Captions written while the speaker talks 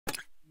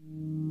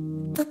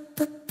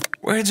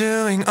We're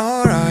doing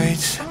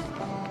alright.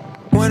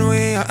 When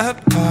we are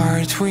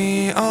apart,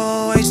 we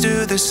always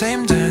do the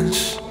same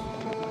dance.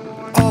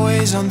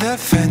 Always on the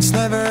fence,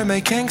 never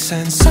making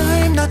sense.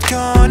 I'm not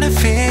gonna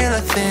feel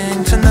a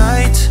thing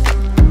tonight.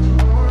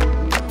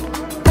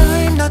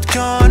 I'm not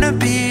gonna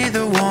be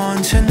the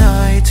one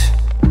tonight.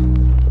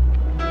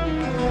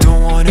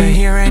 Don't wanna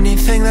hear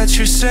anything that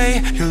you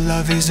say. Your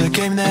love is a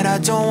game that I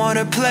don't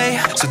wanna play.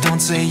 So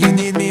don't say you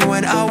need me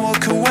when I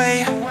walk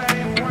away.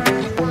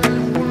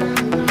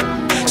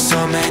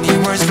 So many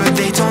words but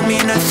they don't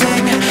mean a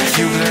thing.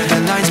 You blur the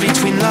lines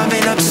between love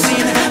and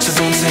obscene. So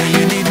don't say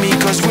you need me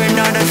cause we're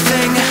not a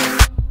thing.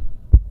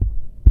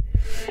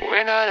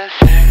 We're not a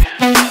thing.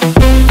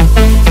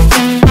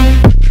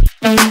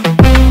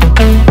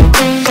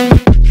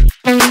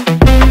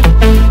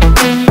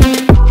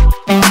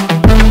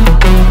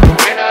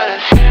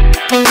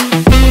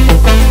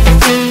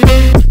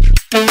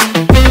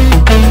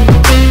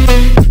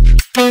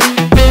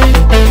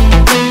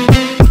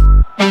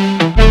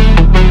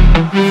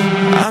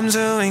 I'm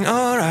doing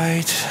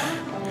alright.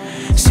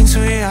 Since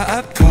we are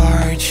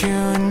apart,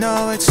 you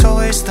know it's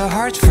always the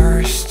heart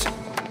first.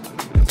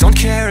 Don't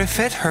care if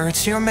it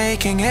hurts, you're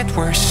making it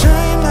worse.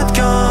 I'm not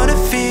gonna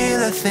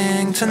feel a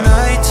thing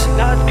tonight.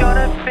 Not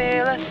gonna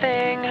feel a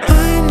thing.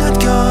 I'm not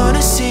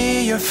gonna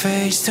see your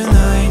face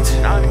tonight.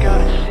 Not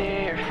gonna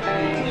see your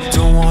face.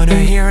 Don't wanna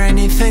hear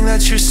anything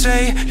that you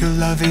say. Your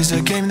love is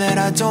a game that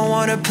I don't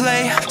wanna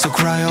play. So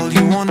cry all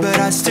you want but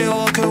I still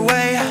walk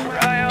away.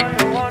 Cry all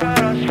you want but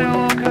I still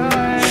walk away.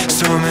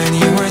 So many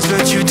words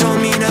but you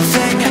don't mean a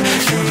thing.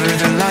 You blur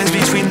the lines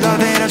between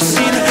love and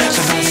obscene.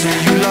 So don't say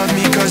you love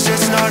me cause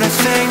it's not a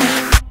thing.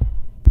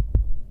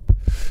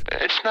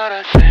 It's not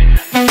a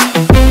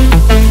thing.